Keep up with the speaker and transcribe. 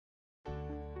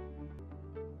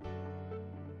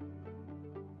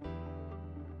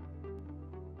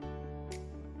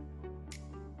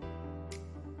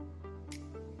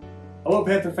Hello,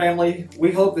 Panther family.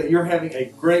 We hope that you're having a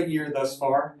great year thus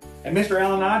far. And Mr.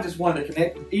 Allen and I just wanted to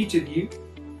connect with each of you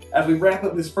as we wrap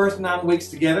up this first 9 weeks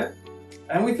together.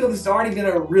 And we feel this has already been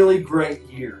a really great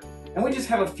year. And we just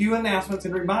have a few announcements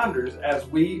and reminders as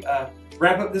we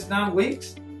wrap up this 9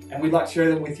 weeks, and we'd like to share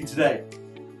them with you today.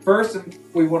 First,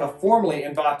 we want to formally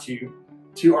invite you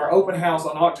to our open house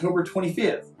on October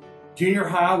 25th. Junior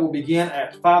high will begin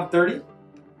at 5:30,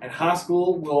 and high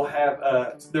school will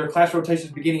have their class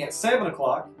rotations beginning at 7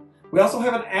 o'clock. We also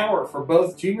have an hour for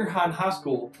both junior high and high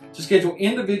school to schedule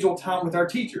individual time with our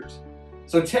teachers.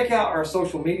 So check out our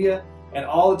social media and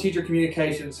all the teacher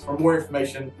communications for more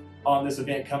information on this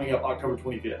event coming up October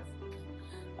 25th.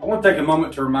 I want to take a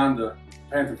moment to remind the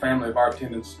Panther family of our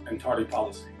attendance and tardy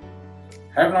policy.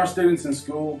 Having our students in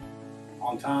school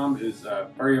on time is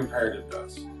very imperative to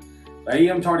us. The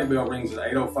AM tardy bell rings at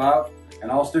 8:05, and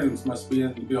all students must be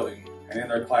in the building and in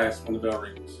their class when the bell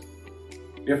rings.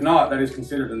 If not, that is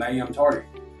considered an AM tardy.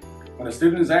 When a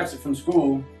student is absent from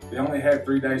school, they only have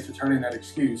 3 days to turn in that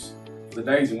excuse for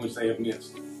the days in which they have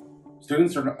missed.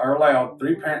 Students are allowed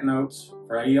 3 parent notes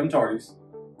for AM tardies,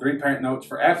 3 parent notes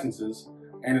for absences,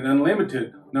 and an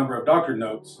unlimited number of doctor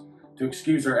notes to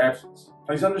excuse their absence.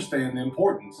 Please understand the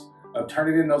importance of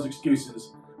turning in those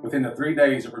excuses within the 3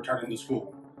 days of returning to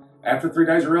school. After 3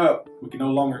 days are up, we can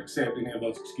no longer accept any of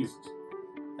those excuses.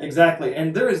 Exactly,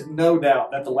 and there is no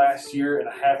doubt that the last year and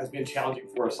a half has been challenging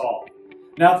for us all.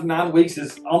 Now that the 9 weeks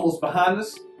is almost behind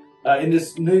us, in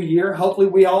this new year, hopefully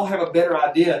we all have a better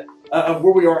idea of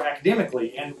where we are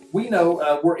academically, and we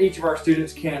know where each of our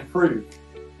students can improve.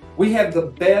 We have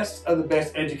the best of the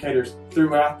best educators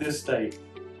throughout this state,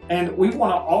 and we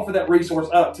want to offer that resource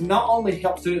up to not only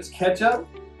help students catch up,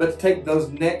 but to take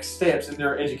those next steps in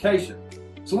their education.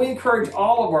 So we encourage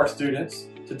all of our students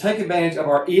to take advantage of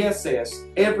our ESS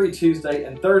every Tuesday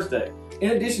and Thursday,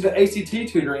 in addition to ACT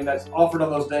tutoring that's offered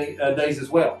on those days as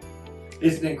well.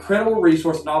 It's an incredible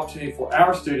resource and opportunity for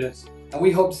our students, and we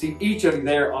hope to see each of you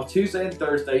there on Tuesday and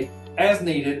Thursday as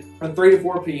needed from 3 to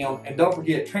 4 p.m. And don't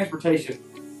forget, transportation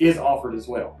is offered as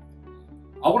well.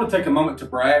 I want to take a moment to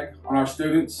brag on our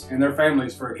students and their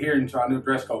families for adhering to our new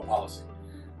dress code policy.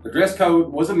 The dress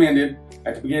code was amended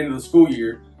at the beginning of the school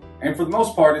year, and for the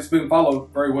most part, it's been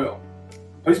followed very well.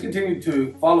 Please continue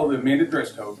to follow the amended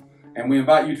dress code, and we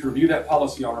invite you to review that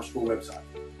policy on our school website.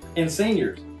 And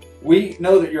seniors, we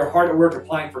know that you're hard at work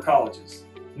applying for colleges.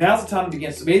 Now's the time to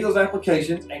begin submitting those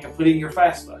applications and completing your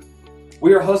FAFSA.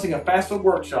 We are hosting a FAFSA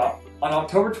workshop on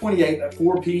October 28th at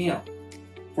 4 p.m.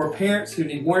 for parents who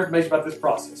need more information about this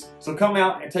process. So come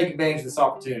out and take advantage of this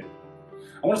opportunity.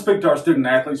 I want to speak to our student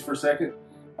athletes for a second.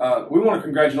 We want to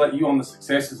congratulate you on the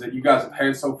successes that you guys have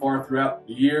had so far throughout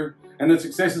the year and the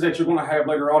successes that you're going to have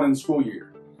later on in the school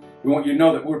year. We want you to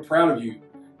know that we're proud of you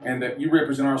and that you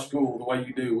represent our school the way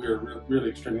you do. We are really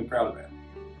extremely proud of that.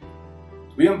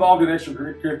 To be involved in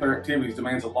extracurricular activities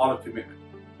demands a lot of commitment.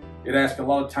 It asks a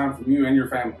lot of time from you and your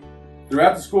family.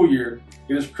 Throughout the school year,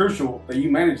 it is crucial that you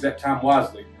manage that time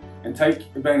wisely and take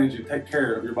advantage and take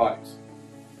care of your bodies.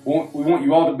 We want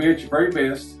you all to be at your very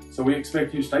best, so we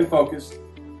expect you to stay focused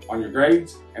on your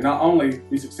grades and not only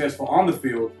be successful on the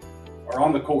field or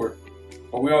on the court,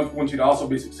 but we want you to also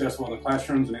be successful in the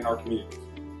classrooms and in our communities.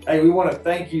 Hey, we want to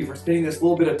thank you for spending this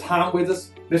little bit of time with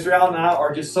us. Mr. Allen and I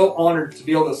are just so honored to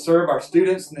be able to serve our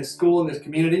students in this school and this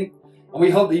community. And we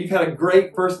hope that you've had a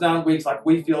great first 9 weeks like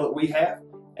we feel that we have.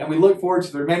 And we look forward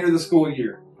to the remainder of the school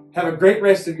year. Have a great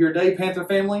rest of your day, Panther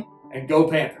family, and go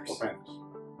Panthers. Go Panthers.